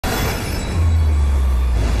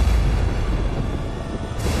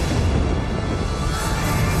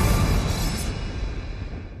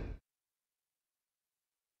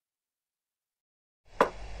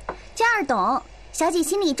儿懂，小姐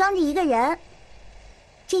心里装着一个人，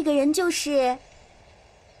这个人就是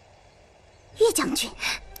岳将军。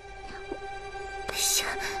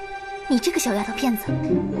你这个小丫头片子，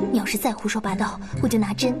你要是再胡说八道，我就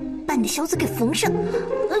拿针把你的小嘴给缝上。娟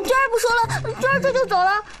儿不说了，娟儿这就走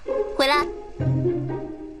了。回来。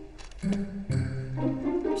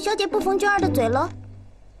小姐不缝娟儿的嘴了。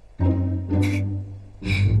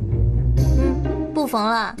不缝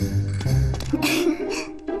了。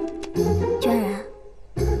娟儿啊，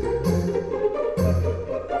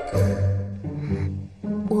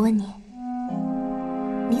我问你，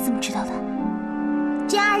你怎么知道的？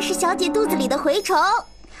娟儿是小姐肚子里的蛔虫。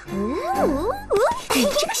你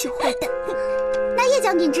这个小坏蛋！那叶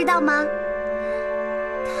将军知道吗？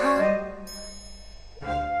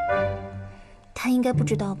他应该不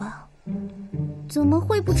知道吧？怎么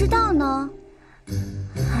会不知道呢？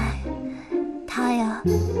唉，他呀，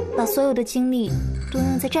把所有的精力都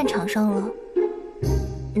用在战场上了，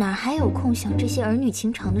哪还有空想这些儿女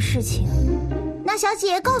情长的事情？那小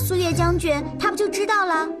姐告诉岳将军，他不就知道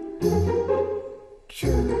了？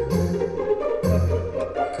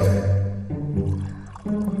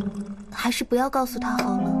还是不要告诉他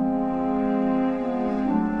好了。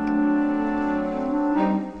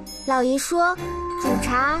老爷说，煮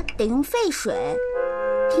茶得用沸水，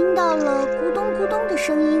听到了咕咚咕咚的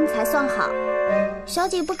声音才算好。小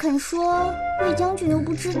姐不肯说，岳将军又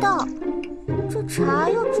不知道，这茶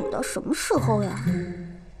要煮到什么时候呀？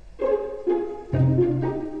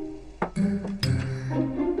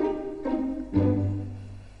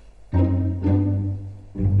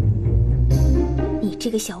这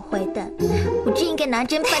个小坏蛋，我真应该拿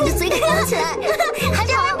针把你的嘴给缝起来。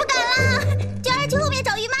娟儿不敢了，娟儿去后面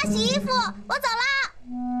找姨妈洗衣服，我走了。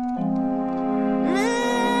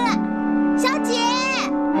小姐，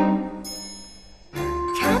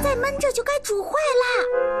茶再闷着就该煮坏啦。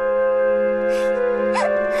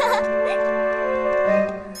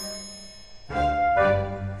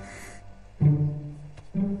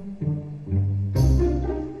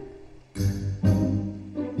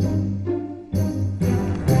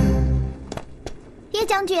叶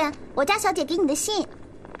将军，我家小姐给你的信。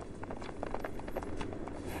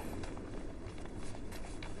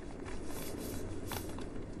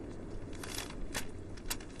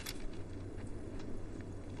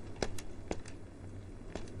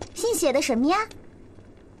信写的什么呀？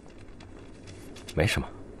没什么。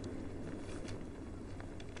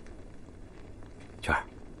娟儿，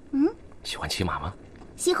喜欢骑马吗？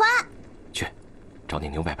喜欢。去，找你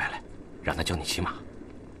牛伯伯来，让他教你骑马。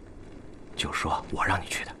就说我让你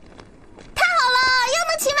去的。太好了，又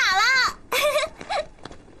能骑马了。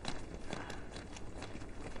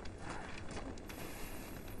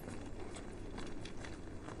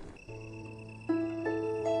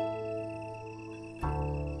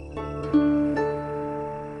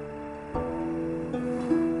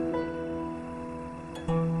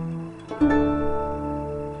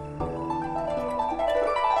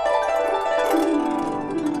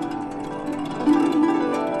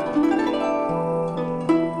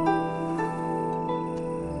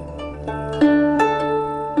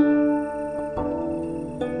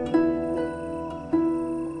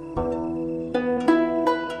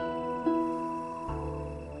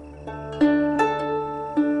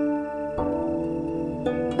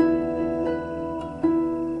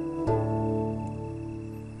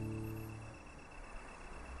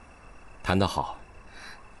弹得好。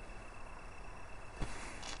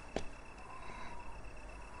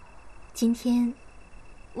今天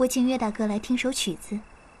我请岳大哥来听首曲子，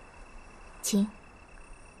请。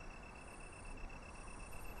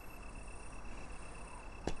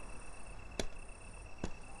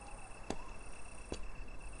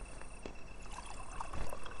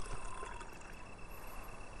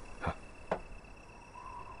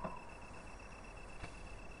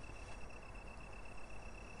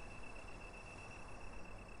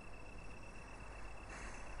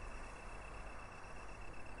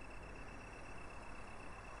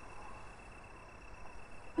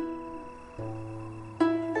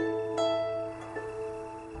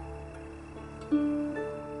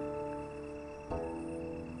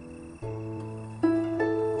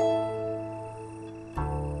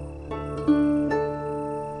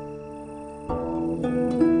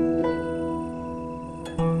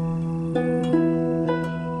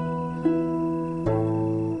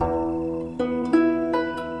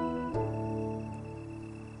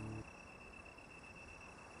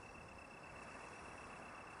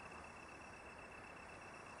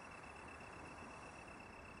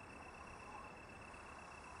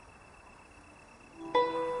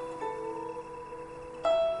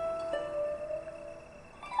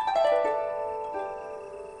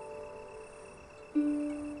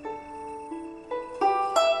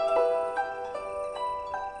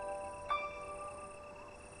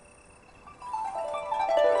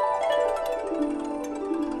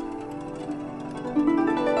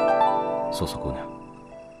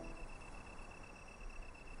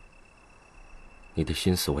你的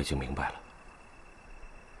心思我已经明白了。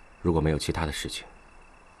如果没有其他的事情，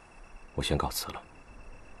我先告辞了。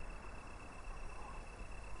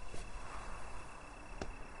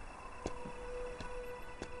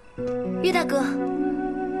岳大哥，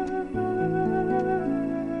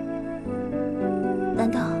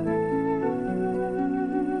难道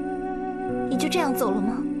你就这样走了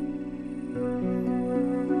吗？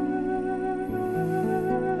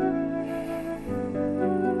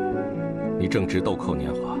你正值豆蔻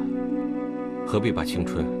年华，何必把青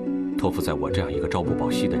春托付在我这样一个朝不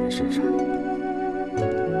保夕的人身上？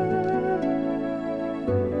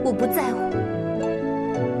我不在乎。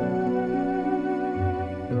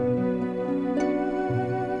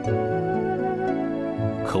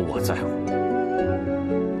可我在乎。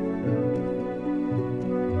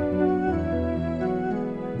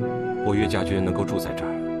我岳家军能够住在这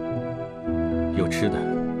儿，有吃的，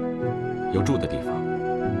有住的地方，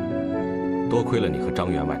多亏了你和张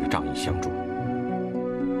员外的仗义相助。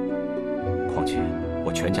况且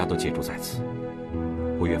我全家都借住在此，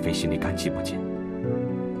我岳飞心里感激不尽。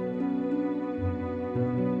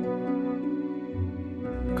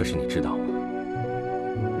可是你知道吗？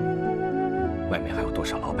外面还有多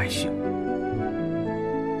少老百姓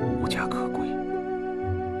无家可归？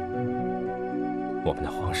我们的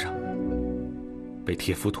皇上被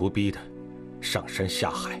铁浮屠逼的上山下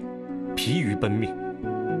海，疲于奔命。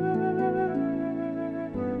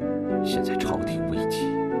现在朝廷危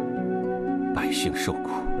急，百姓受苦，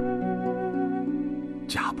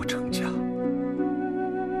家不成家，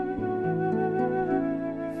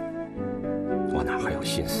我哪还有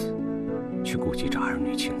心思去顾及这儿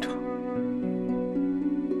女情长？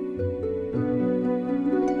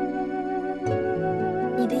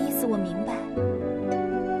你的意思我明白。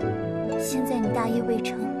现在你大业未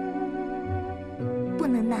成，不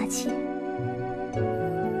能纳妾。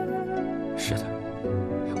是的，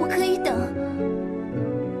我可以等。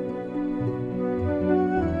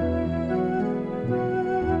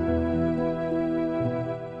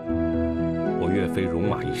我岳飞戎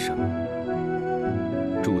马一生，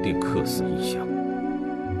注定客死异乡，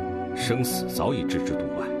生死早已置之度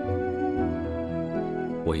外。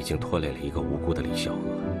我已经拖累了一个无辜的李小娥，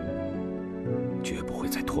绝不会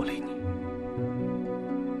再拖累你。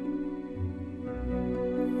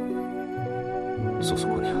素素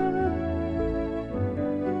姑娘，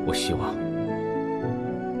我希望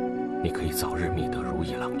你可以早日觅得如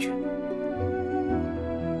意郎君。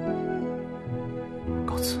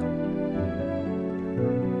告辞。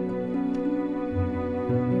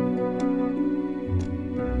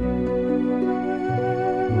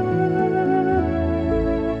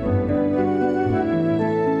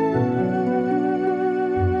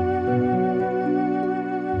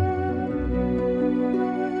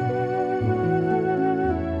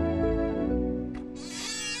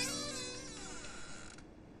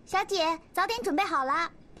小姐，早点准备好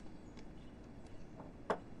了。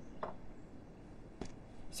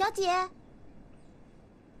小姐，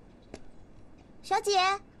小姐，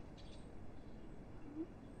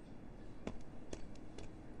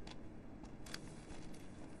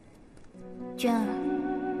娟儿，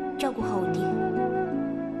照顾好我爹。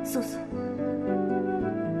素素，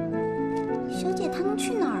小姐她能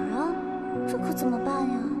去哪儿啊？这可怎么办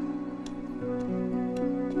呀？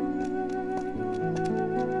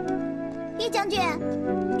叶将军，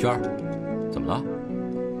娟儿，怎么了？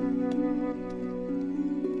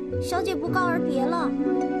小姐不告而别了。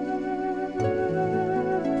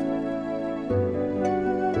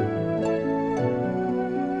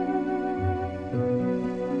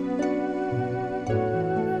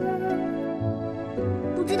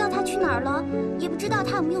不知道她去哪儿了，也不知道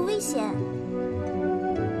她有没有危险。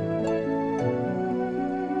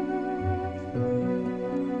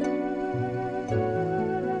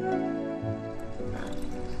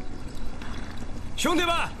兄弟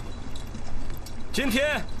们，今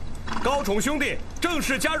天高宠兄弟正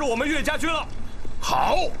式加入我们岳家军了。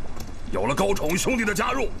好，有了高宠兄弟的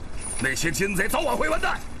加入，那些奸贼早晚会完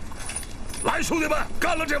蛋。来，兄弟们，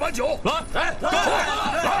干了这碗酒！来，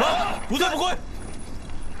来，不醉不归。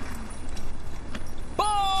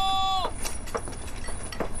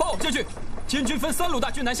报将军，监军分3路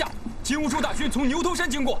大军南下，金兀术大军从牛头山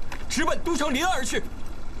经过，直奔都城临安而去。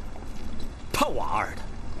他娃儿的！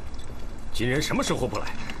金人什么时候不来，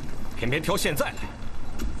偏偏挑现在来。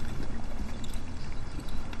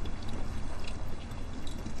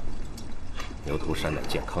牛头山乃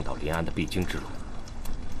健康到临安的必经之路，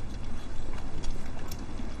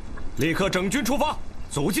立刻整军出发，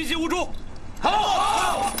阻击金兀术。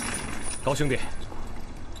好！高兄弟，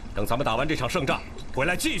等咱们打完这场胜仗，回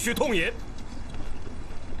来继续痛饮。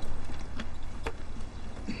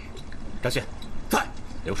张信，在。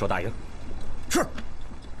留守大营。是。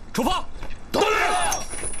出发。得令。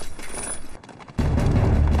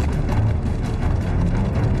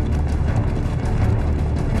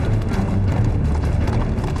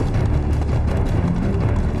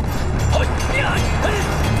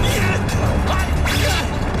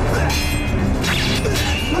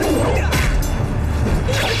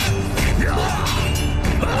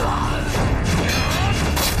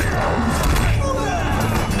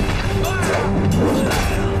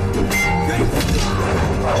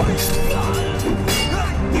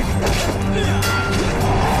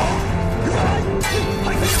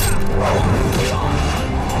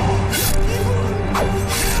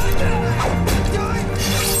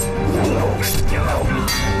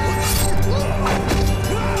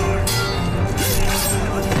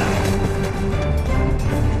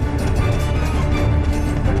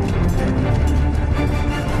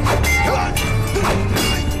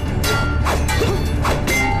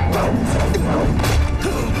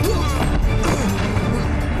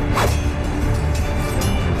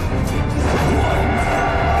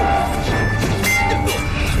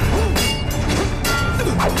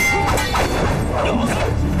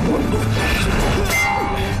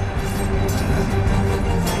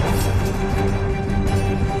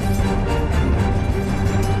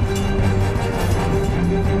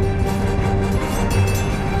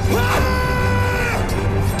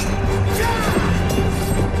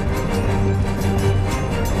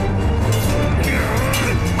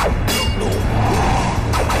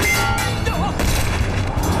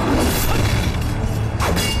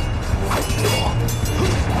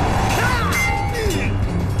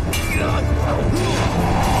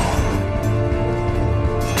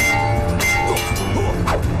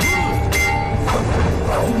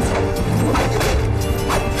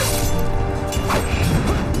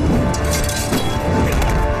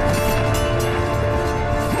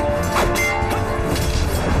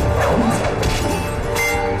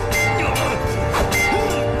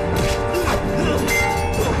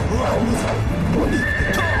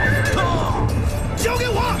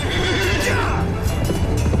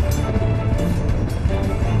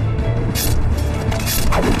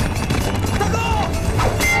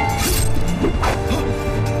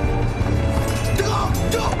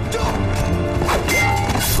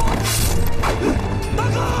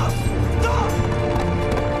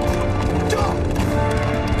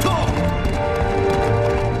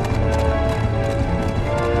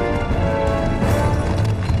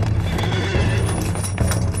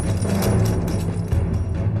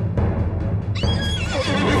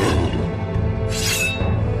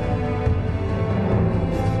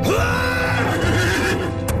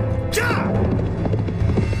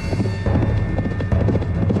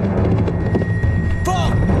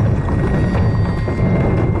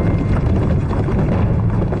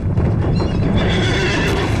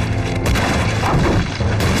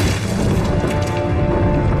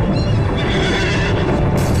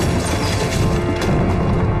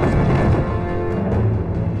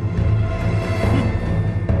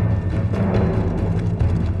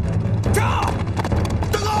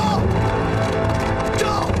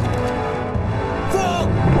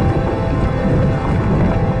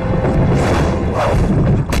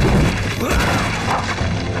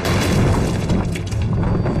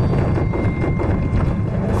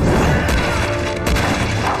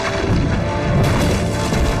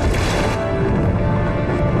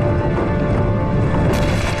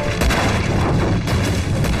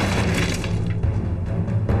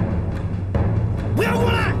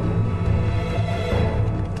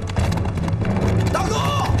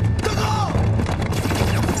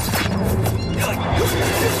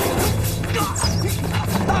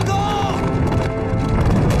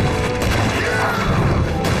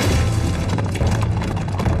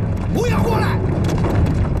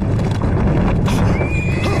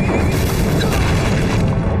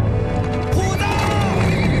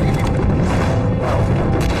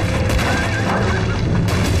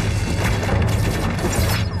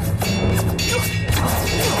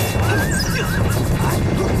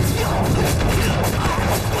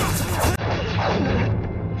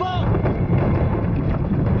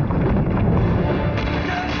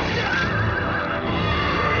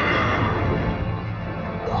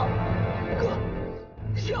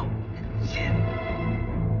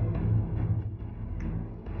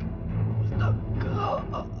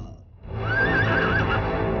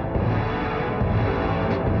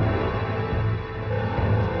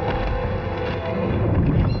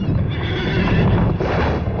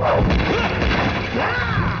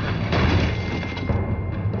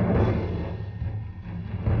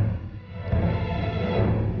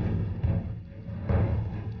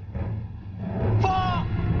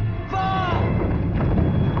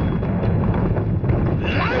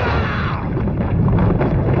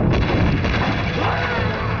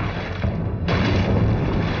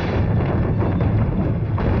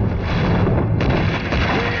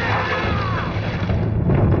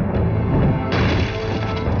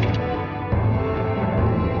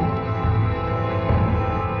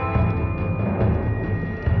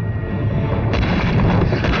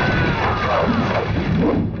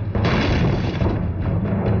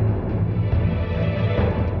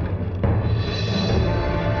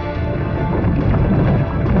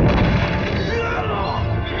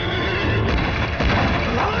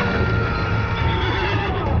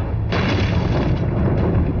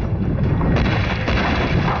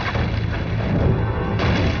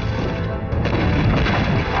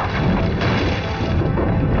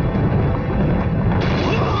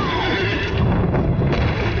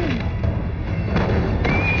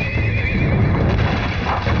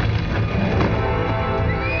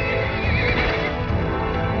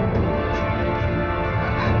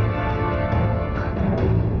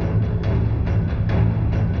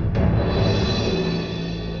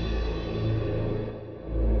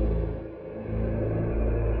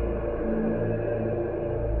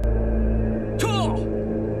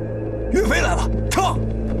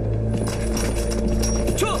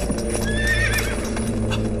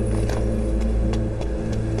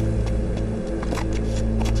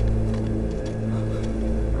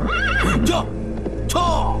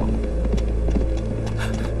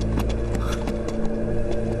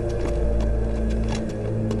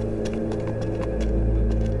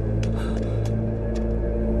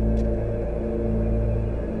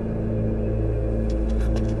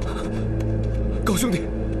高兄弟，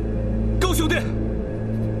高兄弟！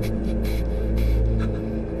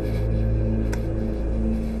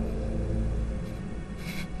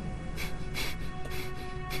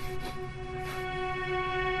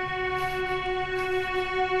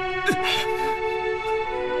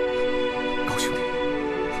高兄弟，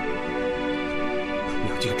你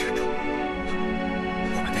要坚持住，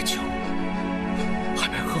我们的酒还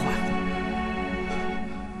没喝完。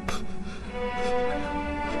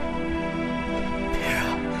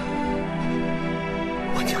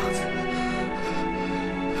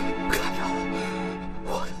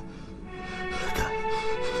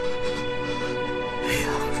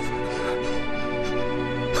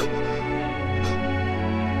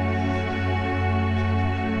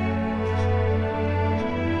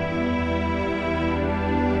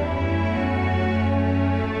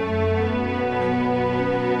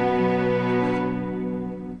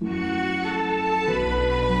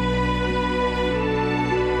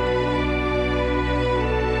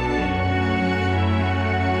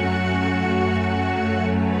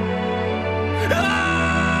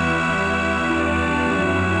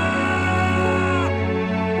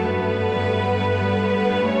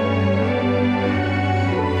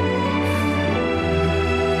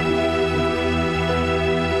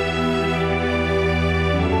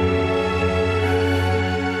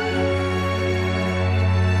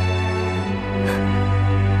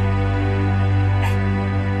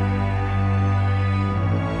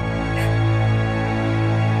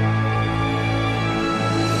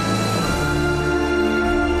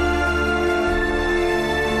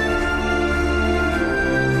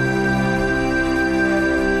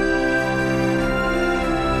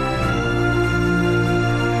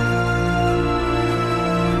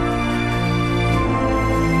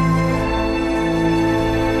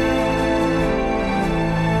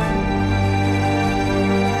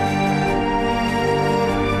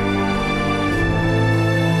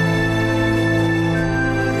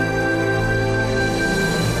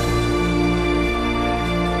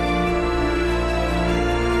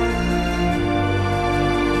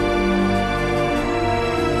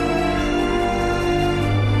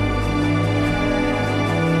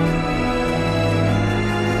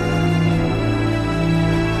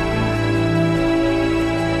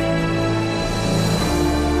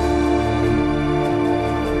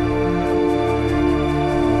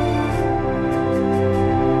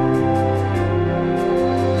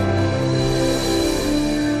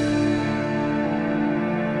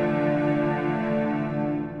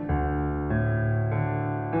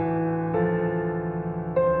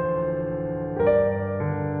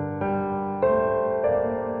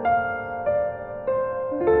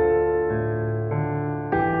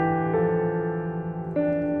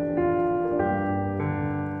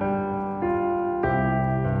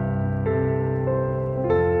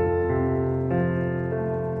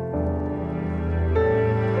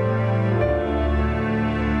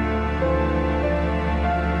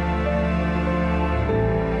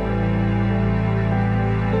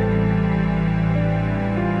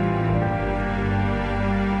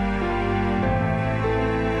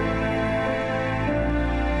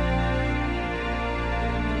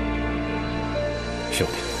 兄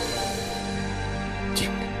弟，敬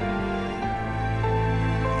你。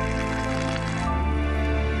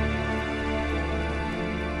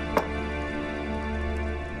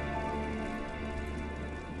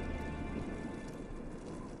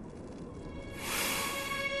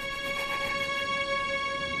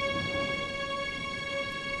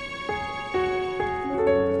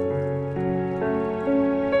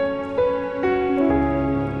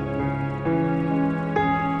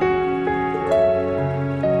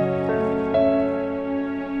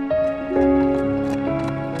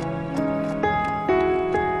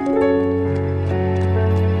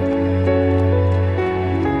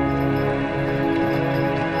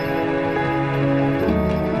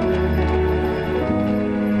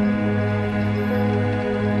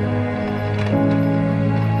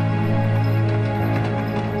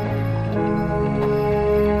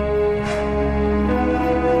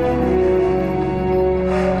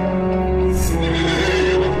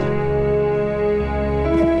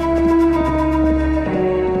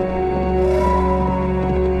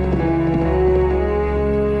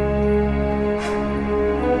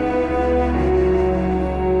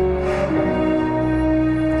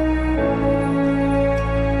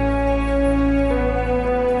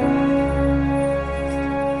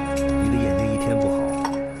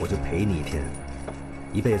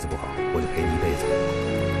一辈子不好，我就陪你一辈子。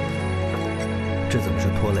这怎么是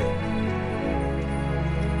拖累？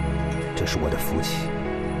这是我的福气。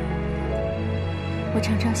我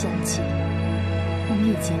常常想起我们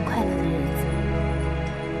以前快乐的日子，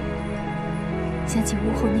想起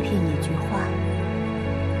屋后那片野菊花，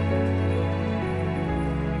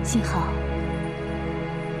幸好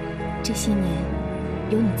这些年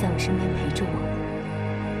有你在我身边陪着我。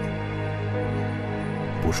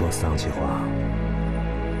不说丧气话，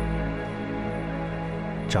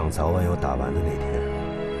仗早晚有打完的那天。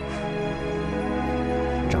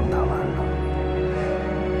仗打完了，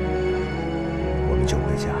我们就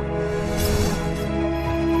回家。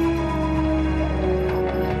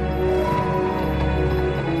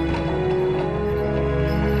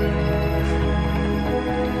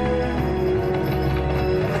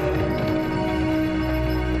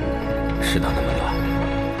事到那么乱，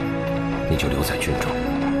你就留在军中，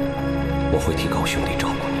我会替高兄弟照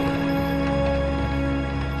顾你的。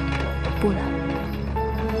不了，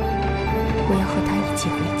我要和他一起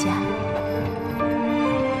回家。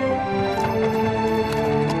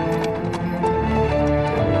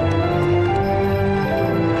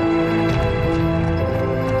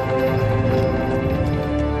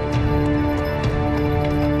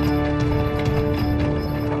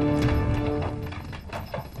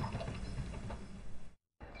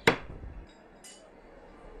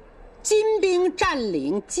金兵占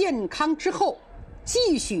领建康之后，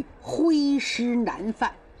继续挥师南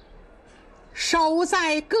犯。守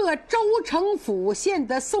在各州城府县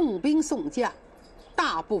的宋兵宋将，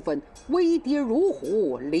大部分威跌如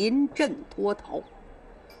虎，临阵脱逃，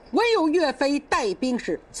唯有岳飞带兵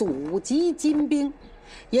是阻击金兵，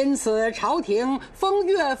因此朝廷封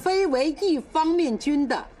岳飞为一方面军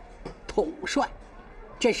的统帅，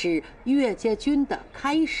这是岳家军的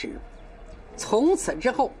开始。从此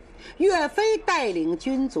之后，岳飞带领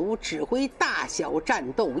军卒指挥大小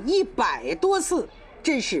战斗100多次，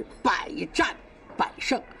真是百战百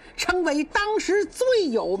胜，成为当时最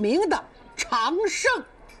有名的常胜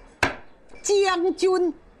将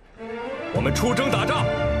军。我们出征打仗，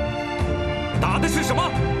打的是什么？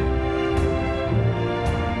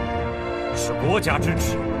是国家之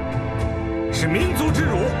耻，是民族之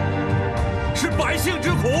辱，是百姓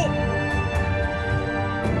之苦。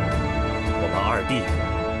我们二弟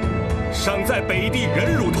尚在北地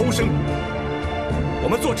忍辱偷生，我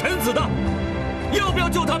们做臣子的要不要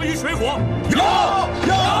救他们于水火？要！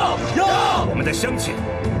我们的乡亲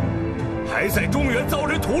还在中原遭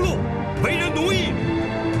人屠戮，为人奴役，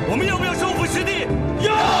我们要不要收复失地？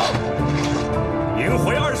要！迎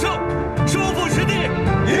回二圣，收复失地。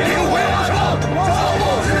迎回二圣，收复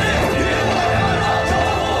失地。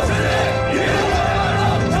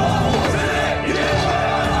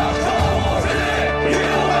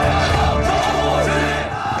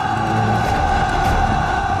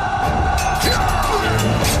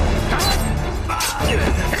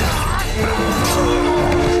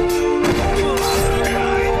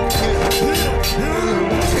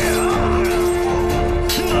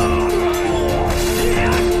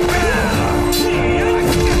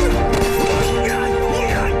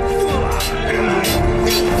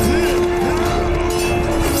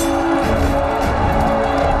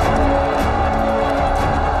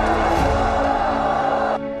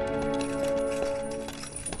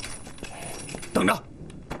等着，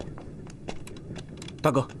大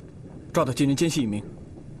哥，抓到金人奸细1名。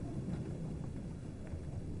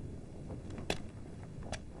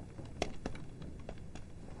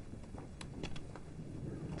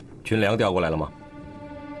军粮调过来了吗？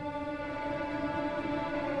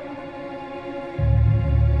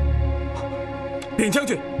禀将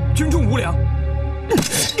军，军中无粮。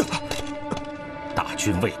大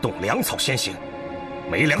军未动，粮草先行，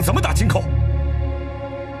没粮怎么打京口？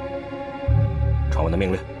传我的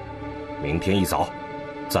命令，明天一早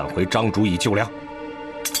暂回张主以救粮。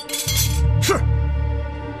是。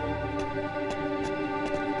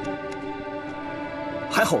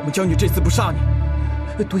还好我们将军这次不杀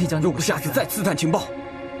你，多谢将军。如果下次再刺探情报，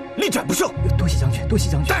力斩不赦。多谢将军，多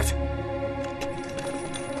谢将军。带去。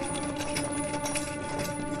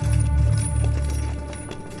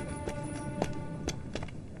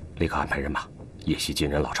立刻安排人马夜袭金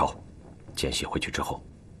人老巢，奸细回去之后，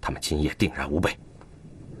他们今夜定然无备。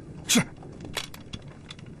是。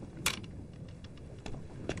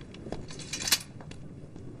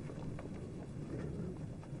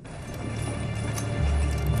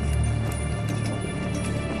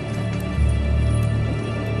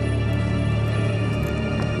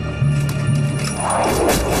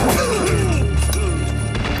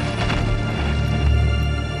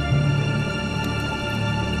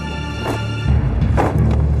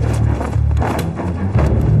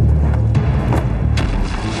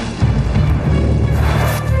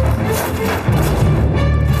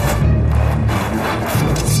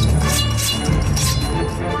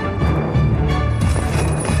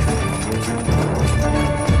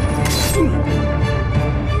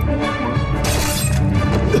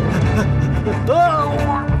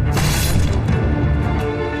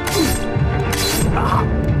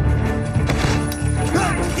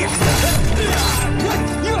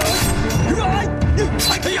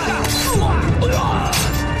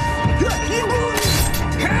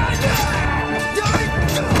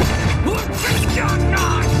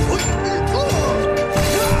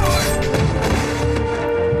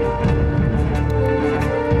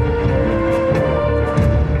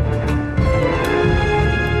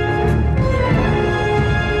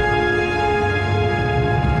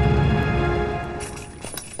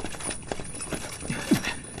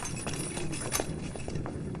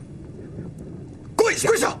跪下！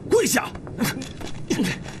跪下！跪下！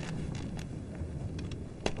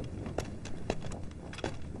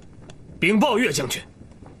禀报岳将军，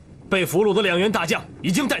被俘虏的2员大将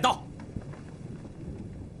已经带到。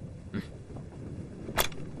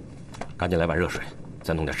赶紧来碗热水，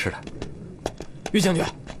再弄点吃的。岳将军，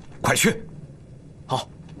快去！好。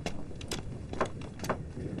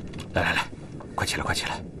来，快起来，快起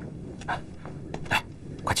来！来，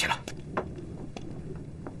快起来！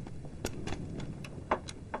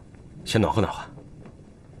先暖和暖和。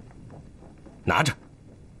拿着。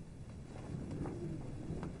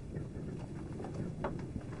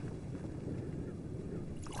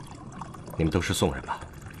你们都是宋人吧？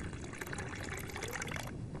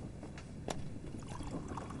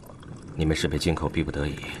你们是被京口逼不得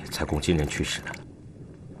已才供金人驱使的。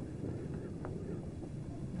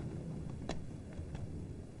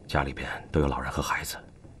家里边都有老人和孩子，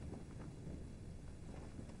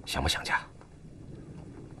想不想家？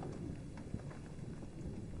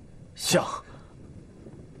想。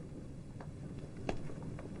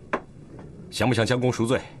想不想将功赎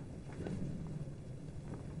罪？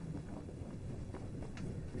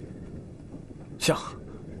想。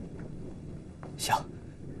想。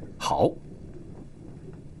好，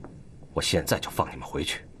我现在就放你们回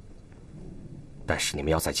去。但是你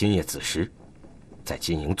们要在今夜子时，在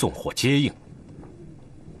金营纵火接应，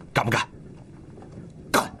干不干？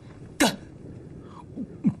干！干！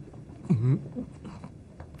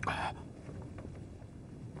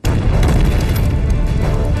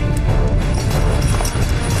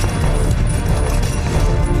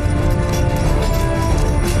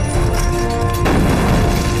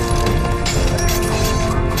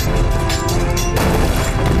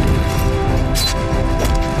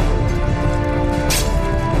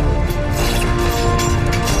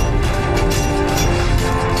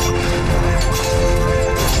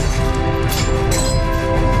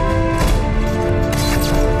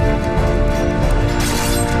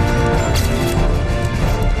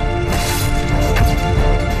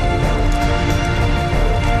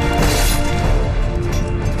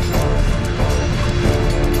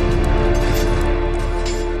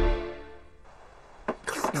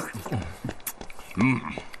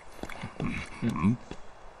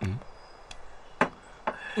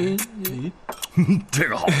这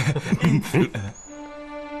个好。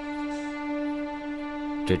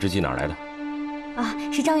这只鸡哪儿来的？啊，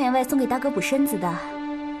是张员外送给大哥补身子的。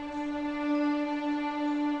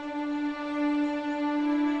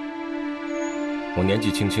我年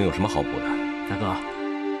纪轻轻，有什么好补的？大哥，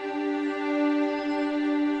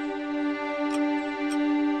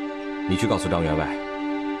你去告诉张员外，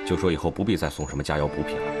就说以后不必再送什么佳肴补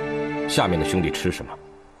品了。下面的兄弟吃什么，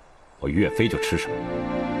我岳飞就吃什么。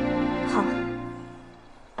好。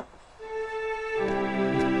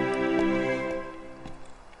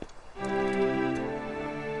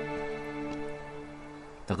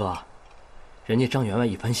大哥，人家张员外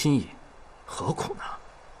一番心意，何苦呢？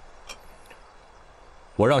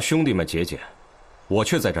我让兄弟们节俭，我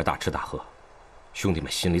却在这大吃大喝，兄弟们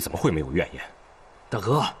心里怎么会没有怨言？大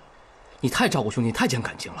哥，你太照顾兄弟，太讲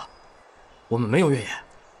感情了，我们没有怨言。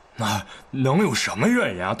那能有什么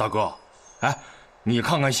怨言啊，大哥？哎，你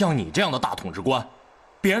看看像你这样的大统治官，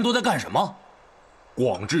别人都在干什么？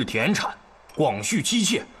广置田产，广蓄妻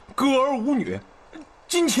妾，歌儿舞女，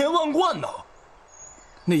金钱万贯呢。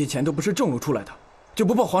那些钱都不是正路出来的，就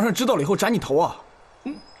不怕皇上知道了以后斩你头啊？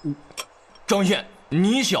张宪，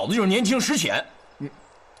你小子就是年轻识浅。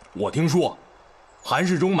我听说，韩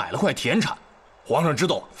世忠买了块田产，皇上知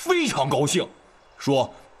道非常高兴，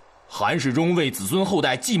说韩世忠为子孙后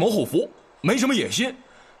代计谋后福，没什么野心，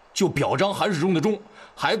就表彰韩世忠的忠，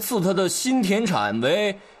还赐他的新田产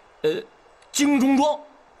为京中庄。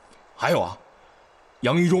还有啊，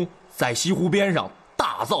杨一忠在西湖边上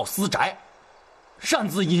大造私宅，擅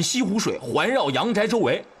自引西湖水环绕阳宅周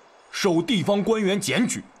围，受地方官员检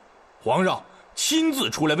举，皇上亲自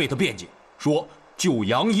出来为他辩解，说就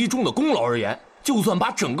杨一忠的功劳而言，就算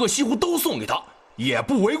把整个西湖都送给他也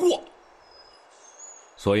不为过。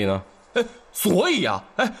所以呢？所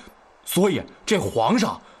以这皇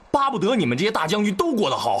上巴不得你们这些大将军都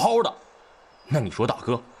过得好好的。那你说大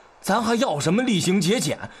哥，咱还要什么厉行节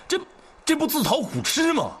俭？这不自讨苦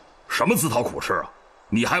吃吗？什么自讨苦吃啊？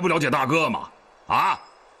你还不了解大哥吗？啊，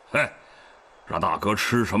嘿，让大哥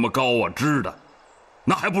吃什么膏啊脂的，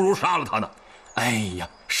那还不如杀了他呢。哎呀，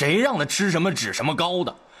谁让他吃什么脂什么膏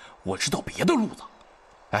的？我知道别的路子。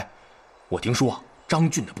哎，我听说张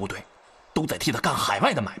俊的部队都在替他干海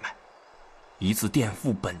外的买卖，一次垫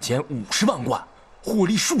付本钱50万贯，获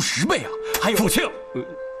利数十倍啊！还有父亲，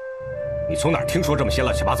你从哪儿听说这么些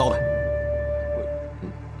乱七八糟的？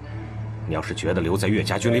你要是觉得留在岳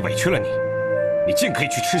家军里委屈了你，你尽可以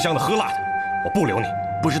去吃香的喝辣的，我不留你。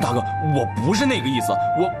不是大哥，我不是那个意思，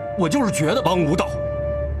我就是觉得王无道，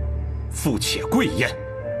富且贵焉，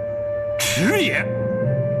耻也。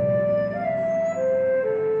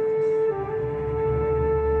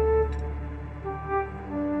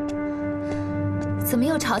怎么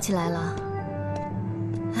又吵起来了？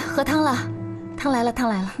喝汤了，汤来了，汤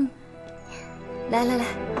来了。来来来，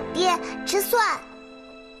爹吃蒜。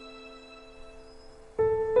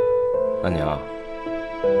安娘，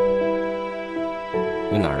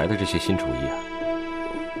你哪来的这些新主意啊？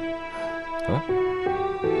啊？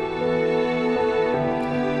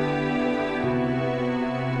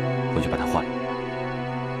回去把它换了，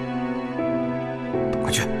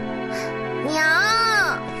快去！娘。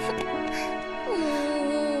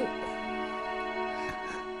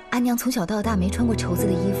安娘从小到大没穿过绸子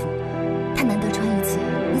的衣服，她难得穿一次，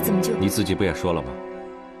你怎么就……你自己不也说了吗？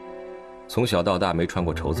从小到大没穿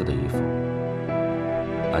过绸子的衣服，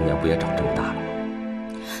安娘不也长这么大了吗？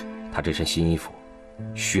她这身新衣服，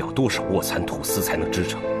需要多少卧蚕吐丝才能织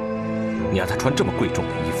成？你让她穿这么贵重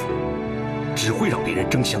的衣服，只会让别人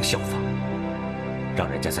争相效仿，让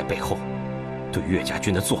人家在背后对岳家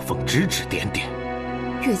军的作风指指点点。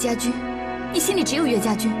岳家军，你心里只有岳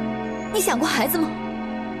家军，你想过孩子吗？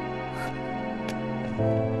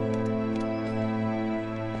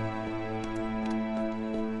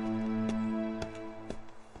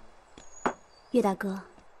岳大哥，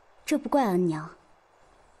这不怪安娘。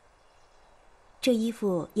这衣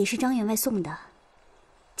服也是张员外送的，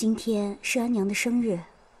今天是安娘的生日。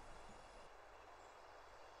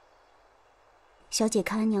小姐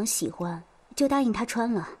看安娘喜欢，就答应她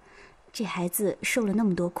穿了。这孩子受了那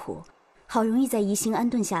么多苦，好容易在宜兴安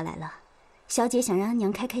顿下来了。小姐想让安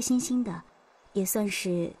娘开开心心的，也算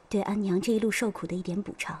是对安娘这一路受苦的一点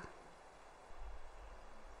补偿。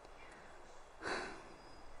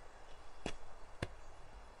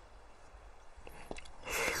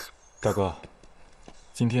大哥，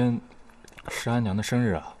今天是安娘的生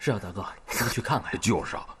日啊！是啊，大哥，咱们去看看。就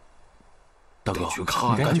是啊，大哥，去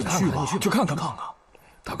看，赶紧去吧，去看看。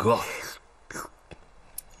大哥，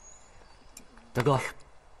大哥，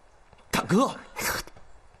大哥，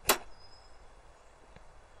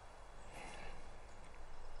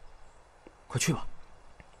快去吧。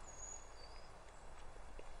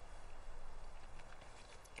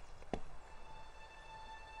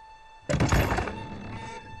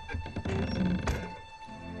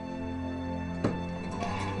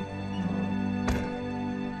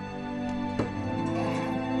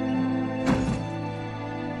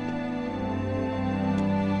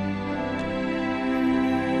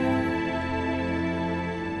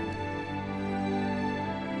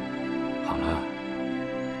好了，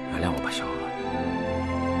原谅我吧，小娥。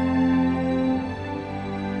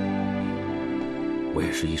我也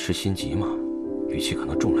是一时心急嘛，语气可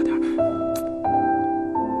能重了点。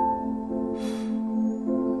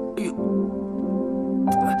哎呦，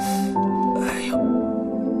哎呦，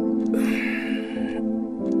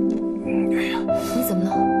哎呀！你怎么了？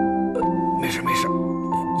没事没事，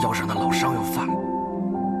腰上的老伤又犯了。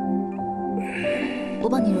我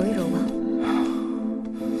帮你揉一揉吧。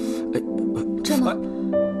这吗？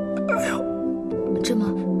哎呦，这吗？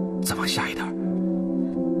再往下一点。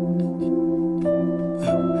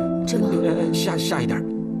这吗？下一点。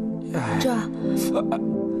这儿。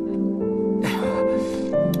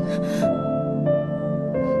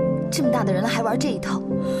这么大的人了，还玩这一套？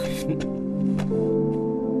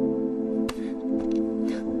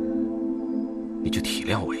你就体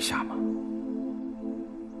谅我一下嘛。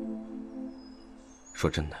说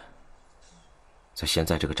真的，在现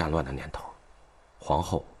在这个战乱的年头，皇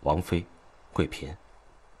后、王妃、贵嫔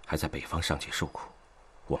还在北方上街受苦，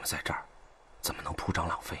我们在这儿怎么能铺张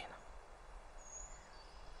浪费呢？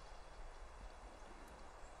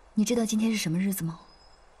你知道今天是什么日子吗？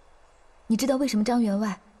你知道为什么张员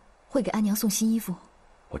外会给安娘送新衣服？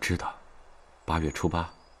我知道，8月初8，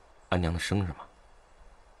安娘的生日嘛。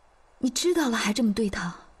你知道了还这么对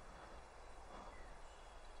她？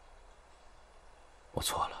我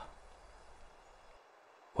错了，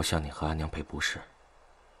我向你和安娘赔不是。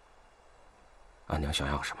安娘想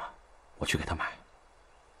要什么，我去给她买。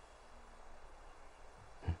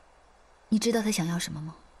你知道她想要什么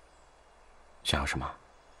吗？想要什么？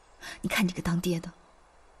你看这个当爹的，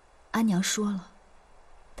安娘说了，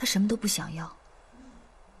她什么都不想要，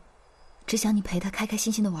只想你陪她开开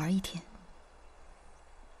心心的玩一天。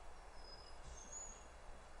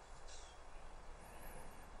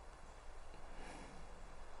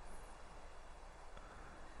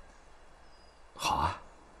好啊，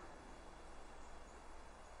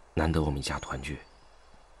难得我们一家团聚，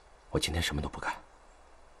我今天什么都不干，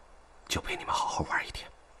就陪你们好好玩一天。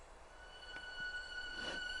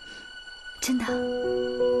真的？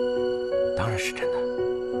当然是真的。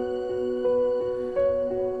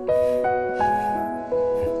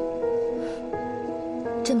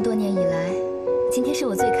这么多年以来，今天是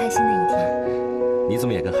我最开心的一天。你怎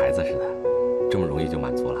么也跟孩子似的，这么容易就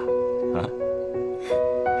满足了？啊？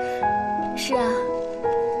是啊，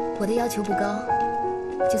我的要求不高，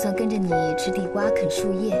就算跟着你吃地瓜啃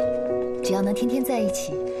树叶，只要能天天在一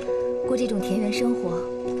起，过这种田园生活，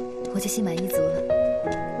我就心满意足了。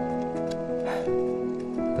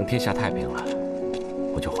等天下太平了，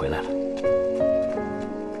我就回来了。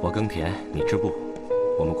我耕田，你织布，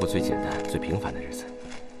我们过最简单、最平凡的日子。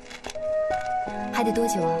还得多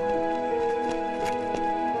久啊？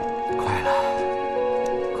快了，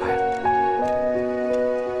快了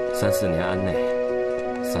，3、4年安内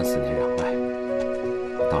，3、4年攘外。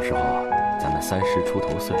到时候咱们30出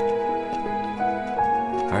头岁，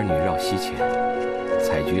儿女绕膝前，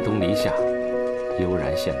采菊东篱下，悠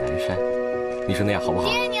然见南山。你说那样好不好？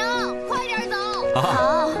爹娘，快点走！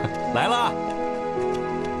好，来了。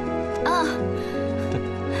啊，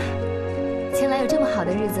前来有这么好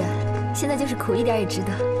的日子，现在就是苦一点也值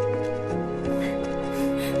得。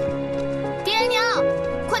爹娘，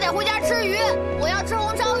快点回家吃鱼，我要吃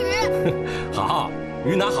红烧鱼。好，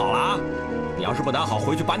鱼拿好了啊！你要是不拿好，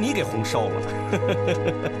回去把你给红烧了。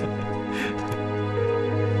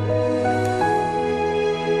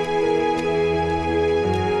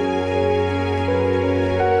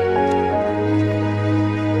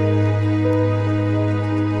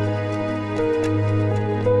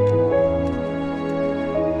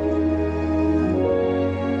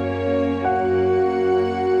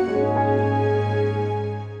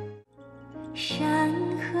山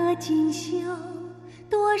河锦绣，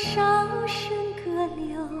多少笙歌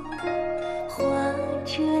流，画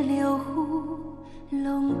着六湖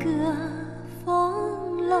龙歌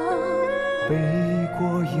凤楼。北国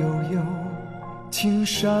悠悠，青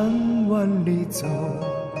山万里走，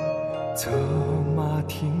策马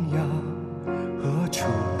天涯，何处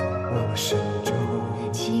无神州？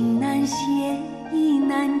情难写，意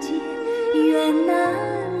难结，缘难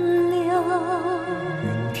留。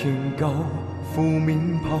云天高，浮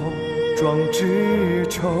名袍，壮志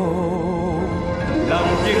愁。狼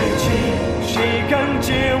烟起，谁敢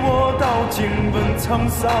借我刀剑问沧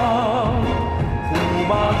桑？胡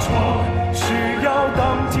马闯，是要当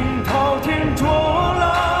今滔天浊浪。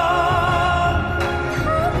踏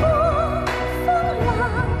过风浪，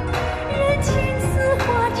任青丝化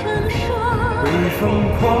成霜。北风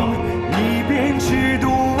狂，一边直渡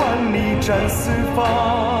万里战四方。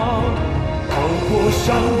跑过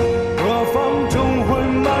山，何妨忠魂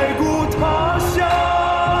埋骨堂。